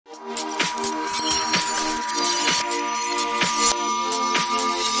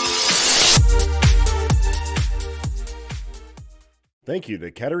Thank you to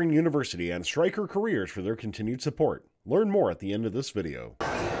Kettering University and Stryker Careers for their continued support. Learn more at the end of this video.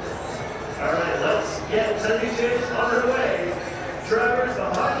 Alright, let's get Chezy shifts underway. Drivers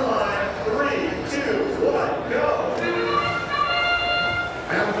behind the line. 3, 2, 1, go!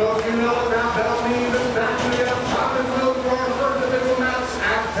 And folks, you know that bell means it's back to the top and move for our first official match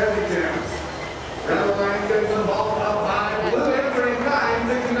at Chezy Jams. Red line gets the ball up by blue entering time,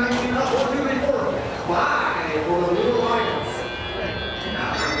 16-19 up 1-2-4. 5 for the Blue Lions.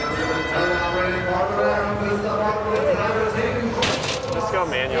 Now we're going to turn out ready farther around this up with the drivers taking. Just go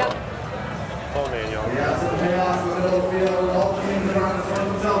manual. Yep. Full manual. Yes, the chaos in the middle field. All teams are trying to sort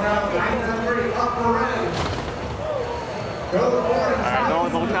themselves out. 9-3 up for red. Go the board.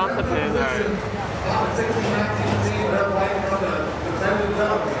 Alright, don't count the pin. Alright. 16-19 team, red white from the defending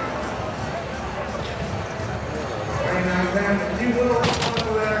zone. 29-10, cute little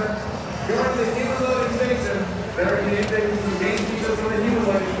over there. Going to the human loading station. Very neat things to gain features from the human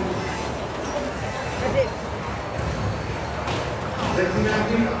loading.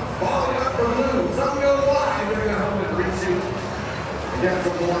 16-19, falling up for blue. Some go wide. They're going to help it reshoot against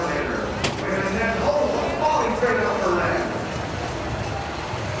the coordinator. And then, falling straight up for red.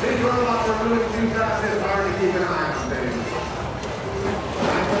 These robots are moving too fast. It's hard to keep an eye on things.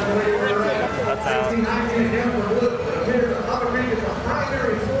 16-19 again for blue. It appears that Upper Creek is the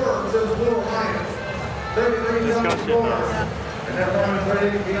primary scorer for the Blue Alliance. 33-4. And that one is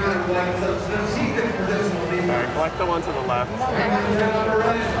ready behind white, so she's in positional defense. Alright, collect the one to the left. Okay.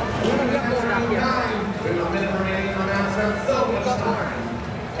 With a minute remaining on that, that's so much time.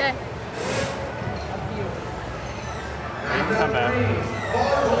 Okay. Come back. Ball a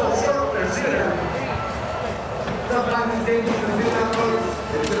little short there, see there. Sometimes it's dangerous to do that, folks.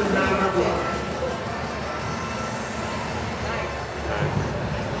 It's just a matter of luck.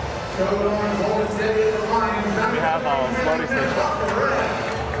 We have a floating station.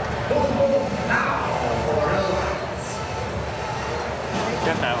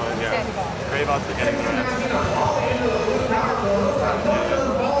 Get that one, yeah. Great about to getting the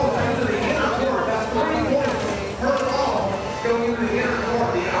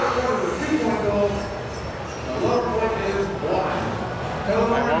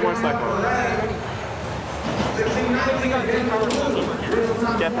one more second. 16-19 again for blue.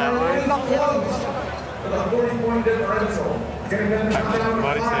 Get that one. With a 40-point differential. Getting them to come down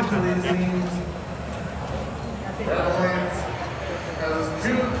Body to 5 for these station. teams. Red Alliance has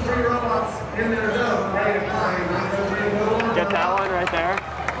 2-3 robots in their zone, ready to climb. Get that one right there.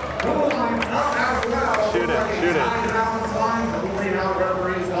 Blue Alliance up as well. Shoot it, shoot it. We'll see how the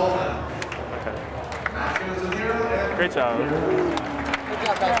referees call that. Okay. Match goes to 0 and Great job. Good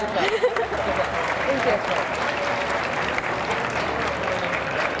job, guys. Good job. Thank you.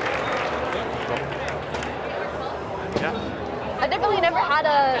 Yeah. I definitely never had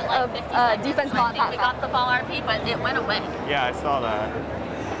a defense ball. We got the ball RP, but it went away. Yeah, I saw that.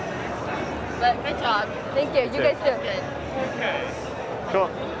 But good job. Thank you. You guys too. Good. Okay. Cool.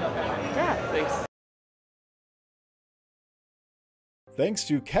 Yeah. Thanks. Thanks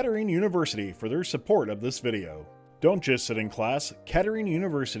to Kettering University for their support of this video. Don't just sit in class. Kettering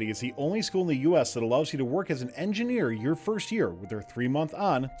University is the only school in the US that allows you to work as an engineer your first year with their 3-month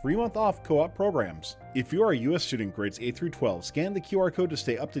on, 3-month off co-op programs. If you are a US student grades 8 through 12, scan the QR code to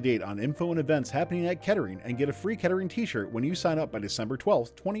stay up to date on info and events happening at Kettering and get a free Kettering t-shirt when you sign up by December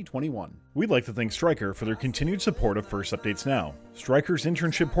 12th, 2021. We'd like to thank Stryker for their continued support of First Updates Now. Stryker's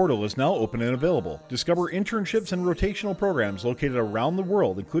internship portal is now open and available. Discover internships and rotational programs located around the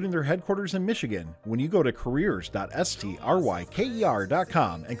world, including their headquarters in Michigan, when you go to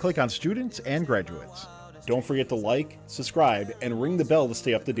careers.stryker.com and click on Students and Graduates. Don't forget to like, subscribe, and ring the bell to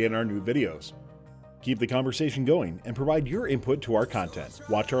stay up to date on our new videos. Keep the conversation going and provide your input to our content.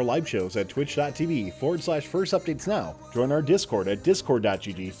 Watch our live shows at twitch.tv/firstupdatesnow. Join our Discord at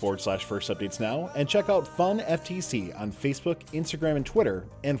discord.gg/firstupdatesnow and check out Fun FTC on Facebook, Instagram, and Twitter,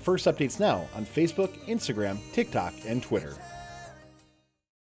 and First Updates Now on Facebook, Instagram, TikTok, and Twitter.